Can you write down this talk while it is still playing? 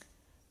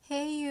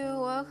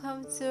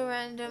welcome to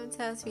Random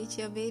Thoughts with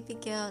your baby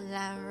girl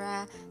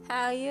Lara.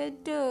 How you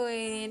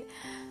doing?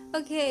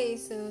 Okay,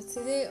 so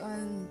today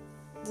on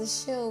the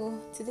show,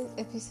 today's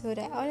episode,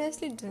 I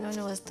honestly do not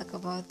know what to talk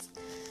about.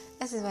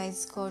 That is why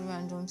it's called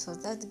Random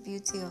Thoughts. That's the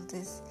beauty of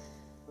this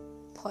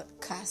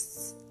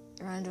podcast,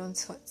 Random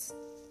Thoughts.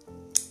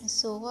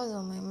 So what's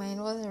on my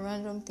mind? What's a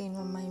random thing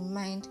on my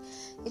mind?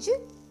 Did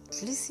you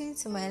listen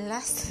to my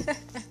last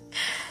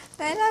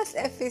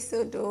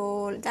episode?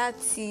 Oh, that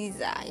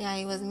teaser. Yeah,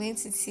 it was meant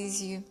to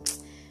tease you.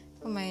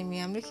 Don't mind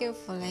me. I'm looking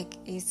for like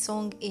a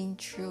song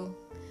intro.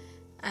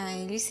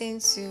 I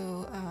listened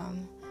to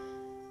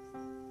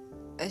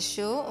a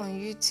show on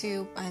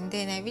YouTube, and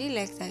then I really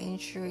liked that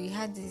intro. It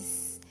had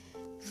this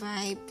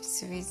vibe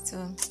to it,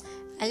 so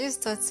I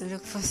just thought to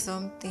look for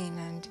something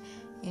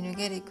and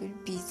get a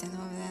good beat and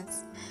all that.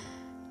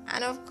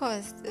 And of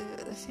course, the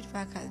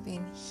feedback has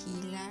been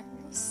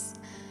hilarious.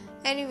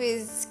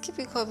 Anyways, keep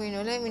it coming.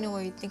 Let me know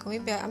what you think. Or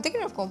maybe I'm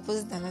thinking of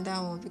composing another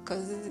one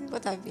because this is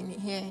what I've been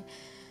hearing.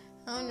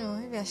 I don't know.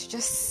 Maybe I should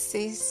just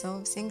sing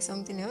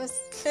something else.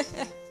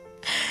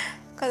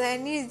 Because I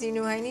need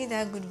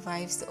that good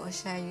vibes to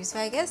usher you. So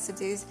I guess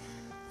today's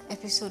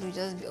episode will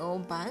just be all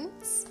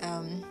bants.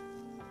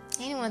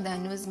 Anyone that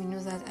knows me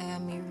knows that I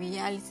am a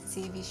reality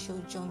TV show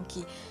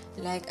junkie.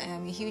 Like, I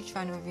am a huge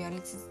fan of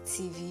reality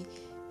TV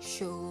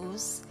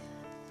shows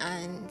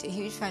and a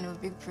huge fan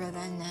of Big Brother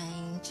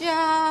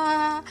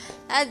Naija.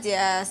 That's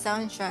their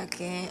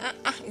soundtrack.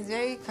 It's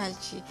very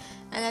catchy.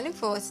 And I look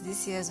forward to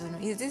this year's one.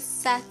 It's this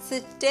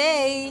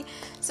Saturday.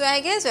 So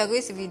I guess it's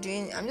going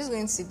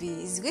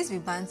to be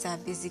banter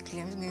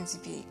basically. I'm just going to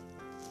be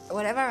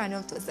whatever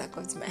random thoughts that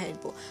come to my head.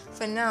 But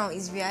for now,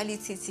 it's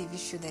reality TV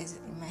show that is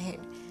in my head.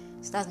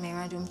 So that's my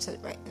random thought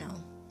right now.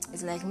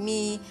 It's like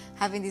me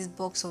having this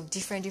box of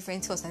different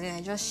thoughts, and then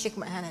I just shake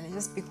my hand and I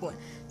just pick one.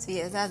 So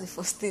yes, that's the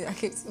first thing that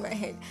came to my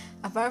head.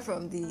 Apart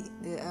from the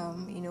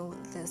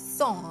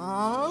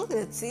song,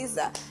 the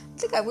teaser, I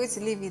think I'm going to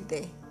leave it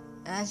there.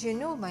 And as you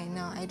know by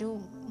now, I do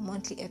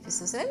monthly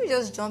episodes. So let me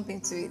just jump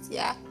into it.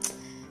 Yeah,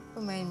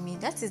 don't mind me.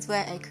 That is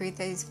why I created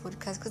this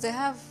podcast, because I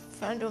have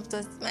random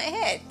thoughts in my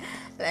head.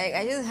 Like,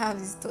 I just have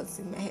these thoughts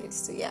in my head.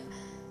 So yeah,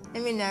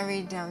 let me narrow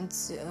it down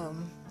to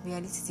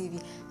reality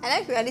TV. I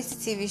like reality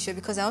TV show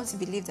because I want to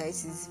believe that it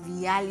is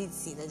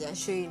reality that they are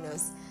showing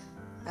us.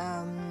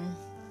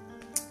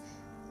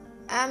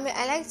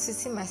 I like to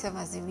see myself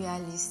as a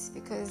realist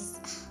because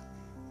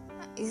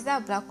it's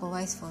that black or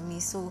white for me.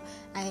 So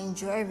I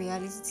enjoy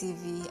reality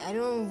TV. I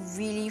don't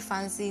really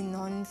fancy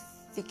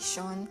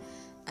non-fiction.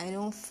 I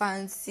don't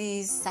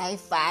fancy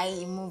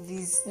sci-fi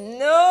movies.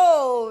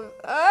 No!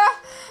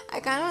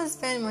 I cannot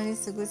spend money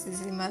to go to the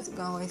cinema to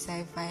go and watch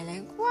sci-fi.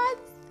 Like, what?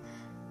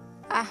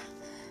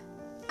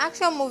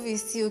 Action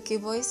movies still okay,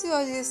 but you see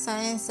all this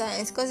science,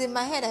 because in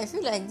my head I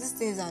feel like these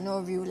things are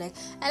not real. Like,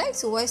 I like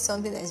to watch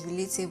something that is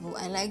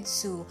relatable. I like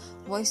to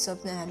watch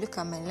something and I look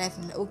at my life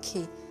and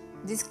okay,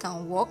 this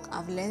can work.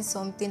 I've learned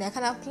something. I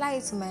can apply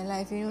it to my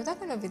life, that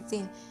kind of a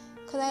thing.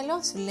 Because I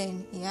love to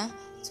learn, yeah.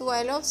 So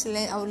I love to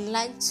learn. I would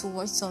like to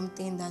watch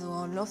something that I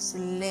would love to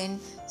learn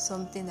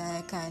something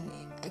that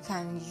I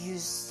can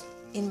use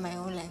in my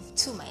own life,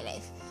 to my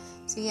life.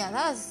 So yeah,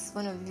 that's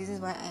one of the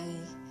reasons why I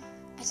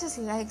just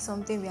like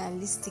something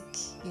realistic,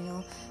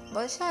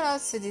 But shout out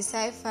to the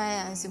sci-fi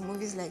and some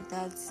movies like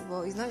that.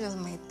 Well, it's not just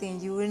my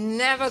thing. You will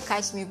never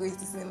catch me going to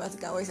the cinema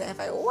to watch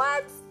sci-fi.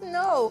 What?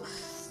 No.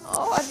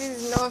 All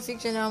these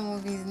non-fictional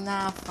movies,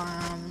 nah,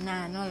 fam.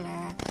 Nah, not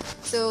like that.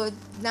 So,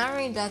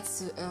 narrowing that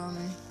to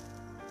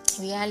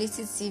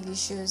reality TV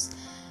shows.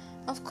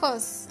 Of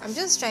course, I'm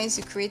just trying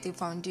to create a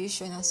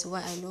foundation as to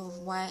why I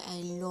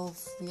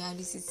love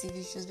reality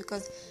TV shows.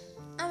 Because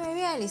I'm a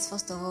realist,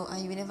 first of all,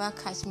 and you will never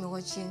catch me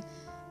watching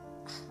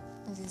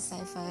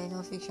sci-fi,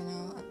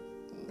 non-fictional,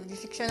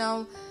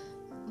 fictional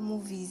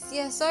movies.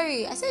 Yeah,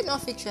 sorry, I said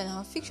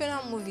non-fictional.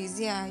 Fictional movies,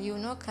 yeah, you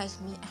will not catch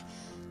me.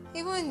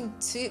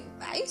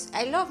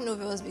 I love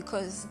novels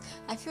because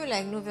I feel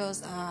like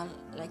novels are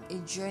like a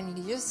journey.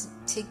 They just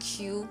take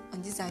you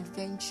on this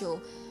adventure.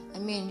 I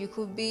mean, you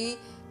could be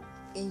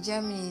in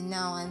Germany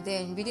now and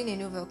then reading a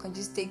novel can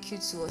just take you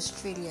to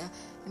Australia.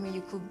 I mean,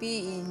 you could be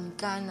in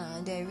Ghana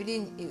and then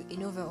reading a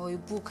novel or a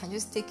book can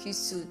just take you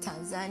to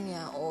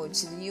Tanzania or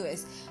to the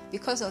US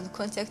because of the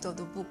context of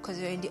the book, because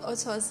you're in the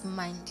author's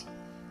mind,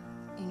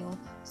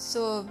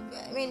 So,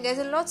 I mean, there's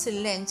a lot to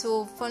learn.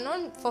 So,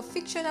 for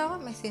fictional, what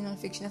am I saying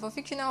non-fictional? For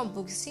fictional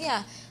books,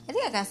 yeah, I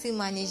think I can still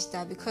manage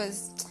that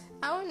because,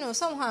 I don't know,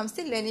 somehow I'm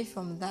still learning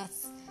from that.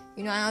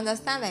 I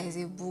understand that it's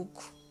a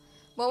book.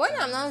 But when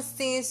I'm not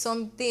seeing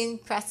something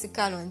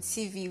practical on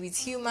TV with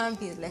human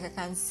beings, like I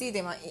can see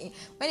them,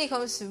 when it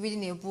comes to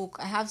reading a book,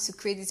 I have to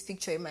create this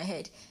picture in my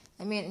head.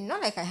 I mean,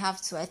 not like I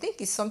have to. I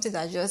think it's something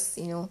that just,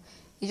 it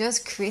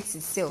just creates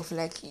itself.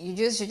 Like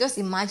you're just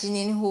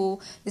imagining who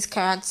this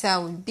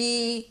character would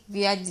be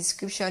via the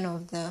description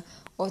of the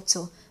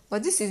author.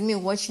 But this is me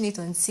watching it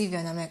on TV,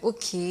 and I'm like,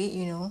 okay,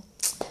 you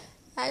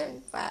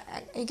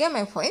get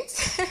my point.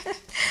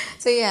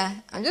 So yeah,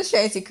 I'm just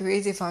trying to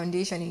create a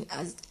foundation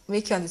as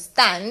make you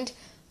understand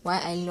why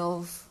I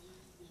love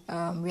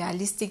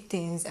realistic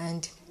things,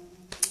 and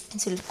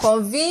to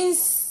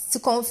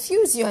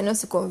confuse you and not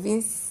to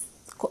convince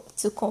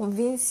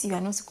you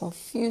and not to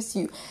confuse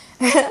you.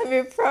 I'm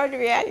a proud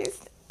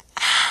realist.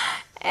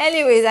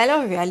 Anyways, I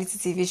love reality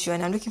TV show,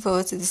 and I'm looking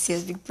forward to this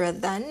year's Big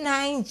Brother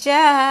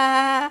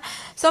Naija.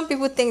 Some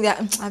people think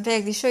that I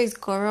beg, the show is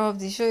corrupt,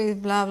 the show is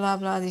blah blah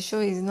blah, the show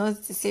is not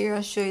a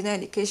serious show, it's not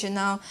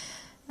educational.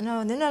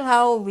 No, they're not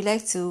how we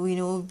like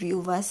to, be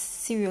over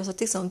serious or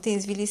take some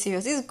things really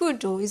serious. It's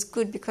good though, it's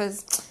good,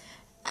 because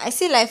I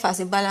see life as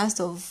a balance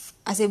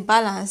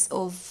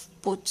of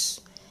both,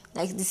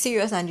 like the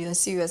serious and the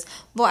unserious.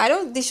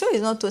 But the show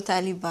is not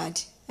totally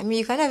bad. I mean,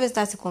 you can never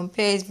start to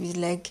compare it with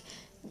like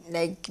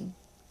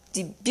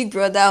the Big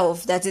Brother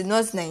of that is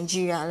not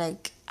Nigeria.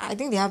 Like, I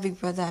think they have Big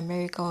Brother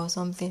America or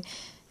something.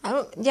 There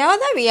are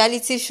other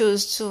reality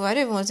shows too. I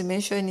don't even want to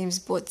mention names,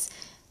 but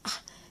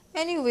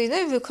anyway,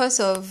 not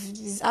because of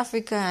this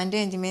Africa and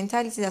then the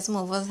mentality that some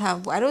of us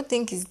have. But I don't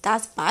think it's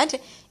that bad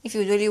if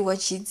you really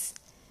watch it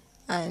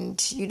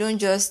and you don't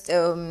just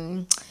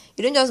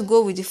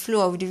go with the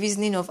flow of the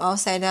reasoning of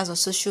outsiders or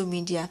social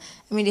media.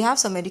 I mean, they have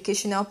some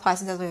educational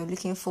parts, that's what you're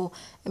looking for.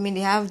 I mean,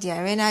 they have the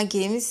arena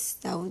games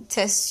that will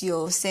test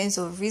your sense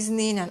of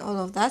reasoning and all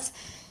of that.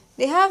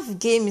 They have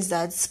games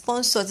that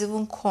sponsors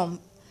even come.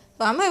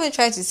 So I'm not even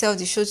trying to sell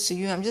the show to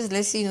you. I'm just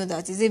letting you know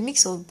that it's a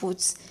mix of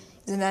both.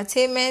 It's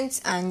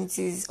entertainment and it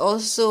is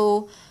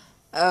also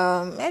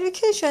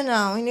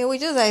educational. We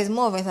just that it's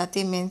more of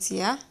entertainment,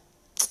 yeah.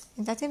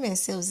 Entertainment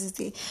sales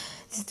these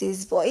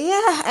days. But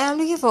yeah, I am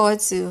looking forward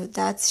to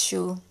that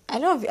show. I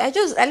love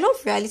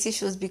reality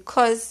shows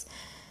because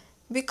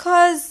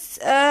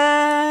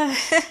I'm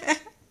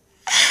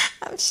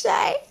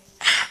shy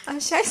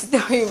to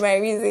tell you my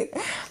reason.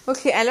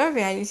 Okay, I love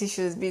reality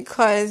shows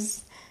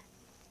because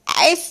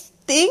I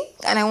think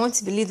and I want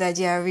to believe that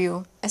they are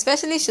real,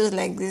 especially shows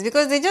like this,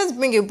 because they just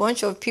bring a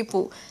bunch of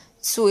people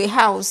to a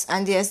house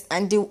and they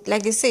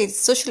like they say, it's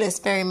social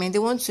experiment. They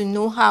want to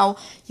know how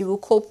you will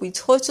cope with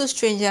total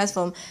strangers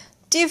from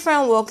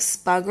different walks,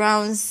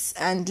 backgrounds,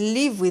 and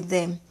live with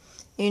them.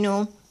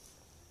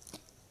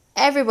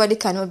 Everybody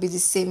cannot be the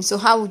same. So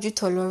how would you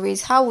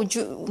tolerate? How would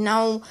you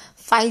now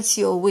fight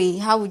your way?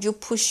 How would you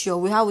push your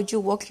way? How would you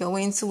walk your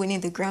way into winning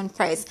the grand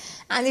prize?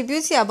 And the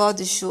beauty about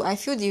the show, I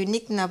feel the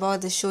unique thing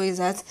about the show is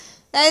that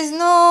there is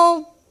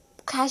no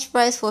cash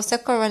prize for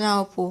second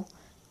runner up or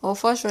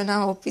first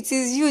runner up. It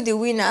is you, the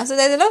winner. So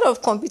there's a lot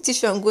of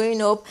competition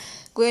going up.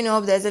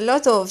 There's a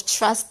lot of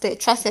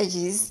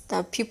strategies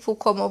that people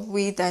come up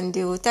with, and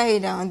they will tell you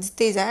that on the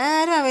stage,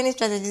 I don't have any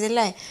strategies. They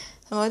lie.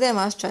 Some of them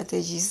have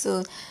strategies.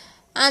 So,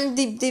 and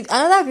the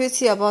another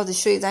beauty about the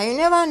show is that you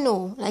never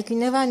know. Like, you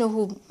never know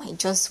who might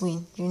just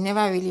win. You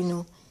never really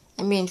know.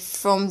 I mean,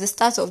 from the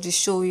start of the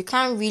show, you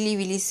can't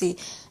really say.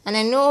 And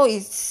I know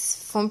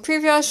it's from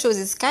previous shows,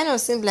 it's kind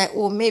of seems like,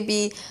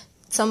 maybe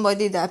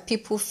somebody that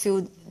people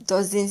feel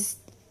doesn't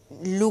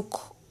look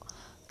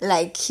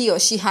like he or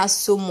she has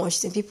so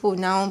much, then people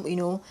now,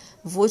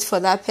 vote for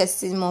that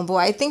person more. But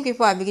I think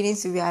people are beginning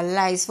to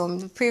realize from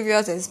the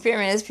previous shows,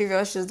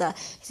 that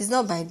it is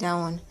not by that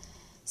one.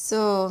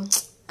 So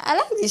I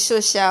like the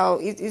show.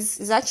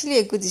 It's actually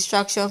a good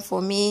distraction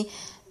for me,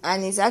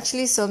 and it's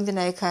actually something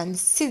I can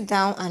sit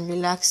down and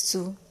relax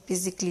to,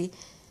 basically.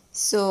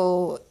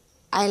 So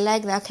I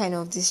like that kind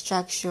of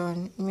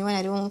distraction. I mean,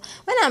 when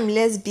I'm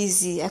less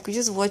busy, I could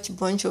just watch a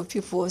bunch of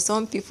people, or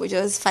some people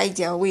just fight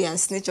their way and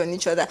snitch on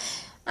each other.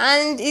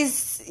 And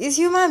it's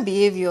human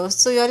behavior.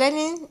 So you're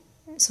learning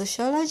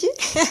sociology.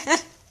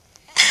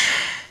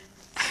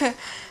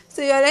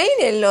 So you're learning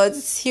a lot,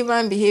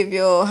 human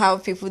behavior, how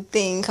people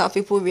think, how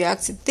people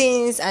react to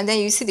things, and then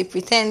you see the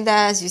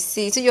pretenders,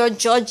 so you're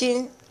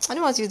judging. I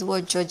don't want to use the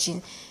word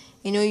judging.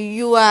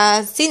 You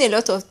are seeing a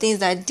lot of things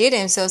that they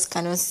themselves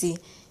cannot see.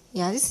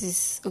 Yeah, this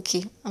is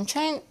okay.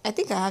 I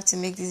think I have to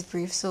make this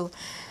brief. So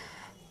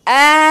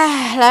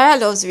Lara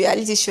loves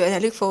reality show, and I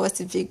look forward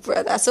to Big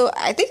Brother. So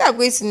I think I'm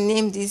going to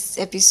name this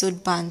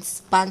episode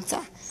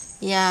Banter.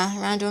 Yeah,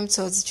 Random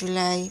Thoughts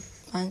July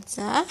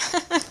Banter.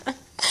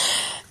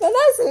 So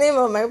that's the name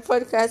of my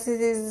podcast.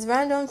 It is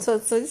Random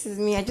Thoughts. So this is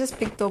me. I just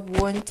picked up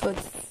one thought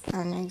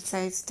and I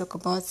decided to talk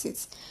about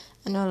it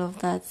and all of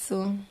that.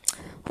 So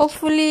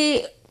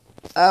hopefully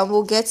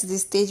we'll get to the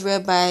stage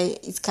whereby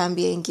it can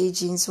be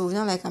engaging. So it's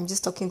not like I'm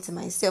just talking to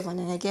myself and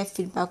then I get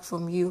feedback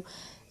from you.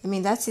 I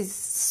mean, that is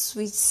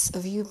sweet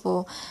of you,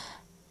 but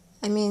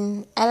I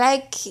mean, I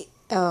like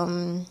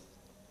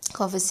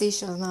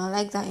conversations and I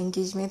like that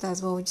engagement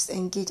as well. We just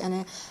engage, and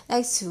I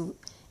like to,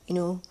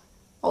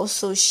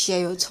 also share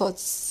your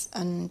thoughts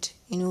and,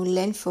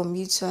 learn from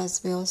you too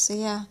as well. So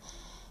yeah,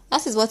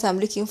 that is what I'm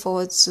looking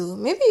forward to.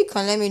 Maybe you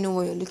can let me know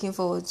what you're looking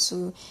forward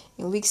to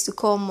in weeks to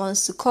come,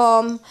 months to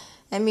come.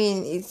 I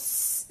mean,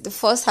 it's the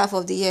first half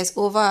of the year is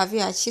over. Have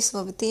you achieved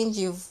some of the things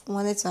you've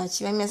wanted to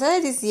achieve? I mean, I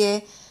started this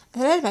year. I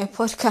started my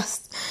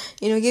podcast,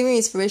 giving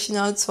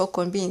inspirational talk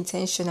on being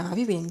intentional. Have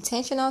you been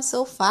intentional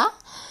so far?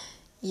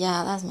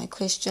 Yeah, that's my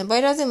question. But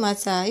it doesn't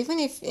matter. Even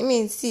if,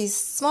 see,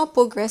 small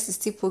progress is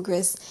still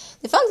progress.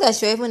 The fact that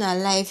you're even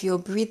alive, you're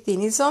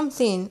breathing, is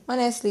something.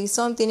 Honestly, it's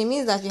something. It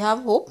means that you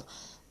have hope,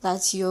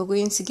 that you're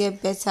going to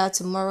get better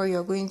tomorrow.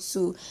 You're going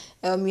to,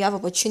 you have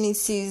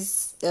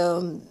opportunities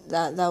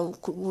that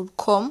would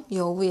come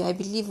your way. I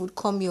believe would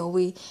come your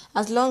way.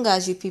 As long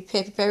as you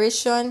prepare.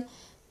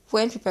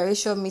 When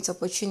preparation meets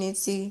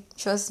opportunity,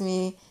 trust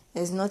me,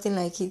 there's nothing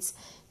like it.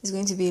 It's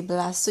going to be a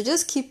blast. So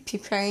just keep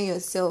preparing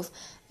yourself.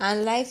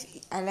 And life,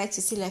 I like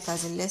to see life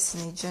as a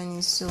lesson, a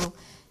journey. So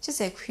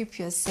just equip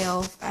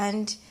yourself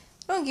and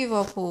don't give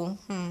up.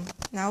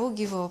 Now we'll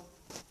give up.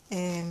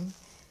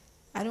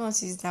 I don't want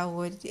to use that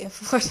word, the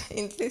F word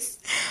in this,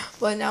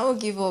 but now we'll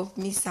give up,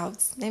 miss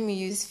out. Let me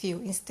use feel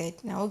instead.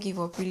 Now we'll give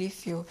up, really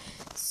feel.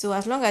 So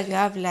as long as you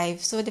have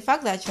life, so the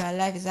fact that you're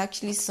alive is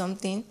actually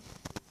something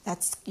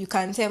that you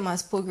can tell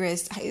as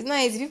progress. It's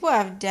nice. People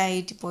have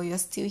died, but you're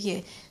still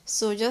here.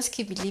 So just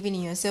keep believing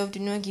in yourself. Do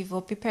not give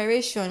up.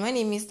 Preparation. When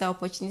you miss the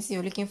opportunity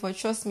you're looking for,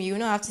 trust me, you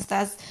don't have to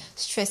start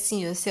stressing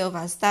yourself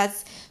and start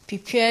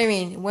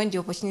preparing when the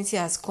opportunity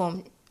has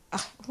come.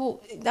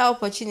 That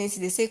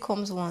opportunity, they say,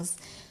 comes once.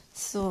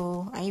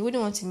 So, and you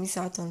wouldn't want to miss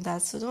out on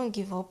that. So don't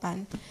give up,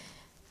 and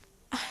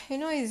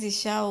it's a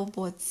shower,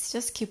 but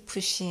just keep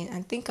pushing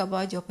and think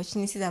about the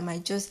opportunity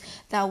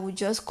that would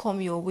just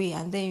come your way,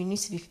 and then you need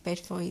to be prepared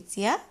for it.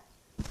 Yeah.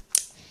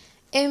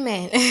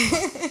 Amen.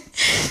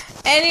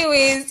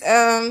 Anyways,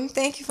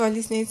 thank you for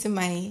listening to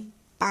my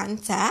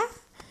banter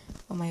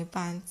or my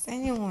bants.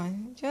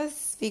 Anyone,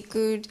 just be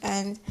good.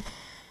 And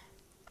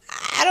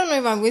I don't know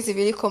if I'm going to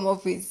really come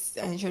up with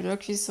an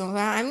introductory song.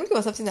 I'm looking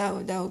for something that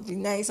would be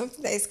nice,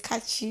 something that is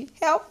catchy.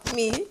 Help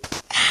me.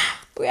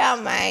 Where are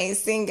my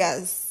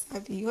singers?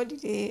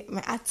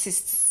 My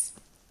artists?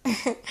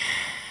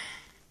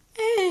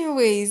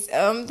 Anyways,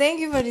 thank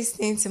you for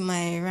listening to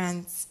my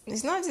rant.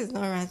 It's not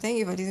rant. Thank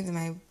you for listening to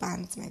my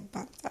banter.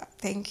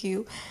 Thank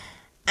you.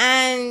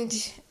 And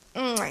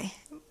I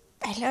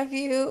love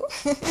you.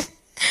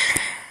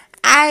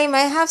 I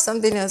might have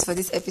something else for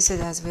this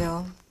episode as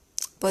well.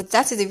 But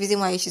that is the reason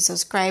why you should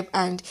subscribe,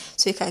 and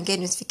so you can get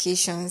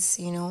notifications,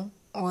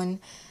 on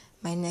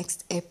my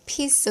next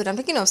episode. I'm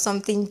thinking of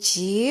something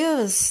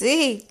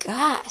juicy.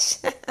 Gosh.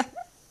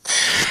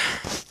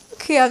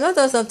 Okay, I've not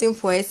done something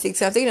poetic,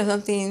 so I'm thinking of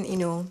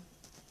something,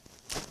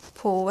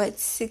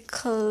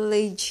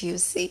 poetically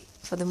juicy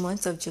for the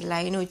month of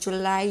July.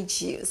 July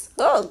juice.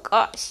 Oh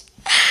gosh.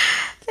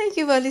 Thank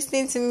you for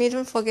listening to me.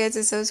 Don't forget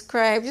to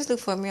subscribe. Just look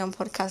for me on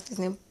podcast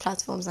listening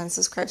platforms and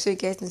subscribe so you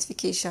get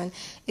notification.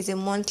 It's a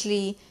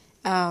monthly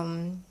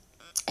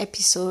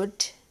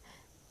episode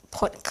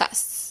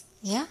podcast.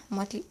 Yeah,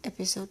 monthly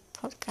episode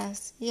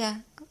podcast. Yeah,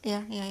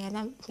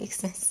 that makes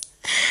sense.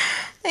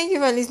 Thank you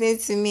for listening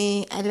to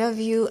me. I love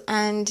you,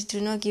 and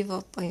do not give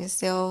up on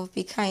yourself.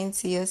 Be kind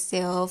to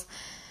yourself.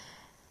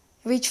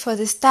 Reach for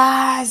the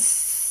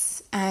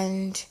stars,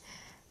 and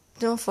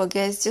don't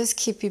forget, just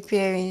keep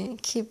preparing,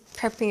 keep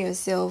prepping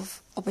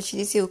yourself.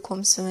 Opportunity will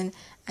come soon,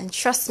 and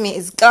trust me,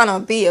 it's gonna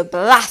be a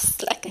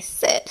blast, like I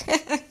said.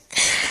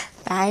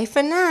 Bye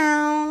for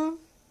now.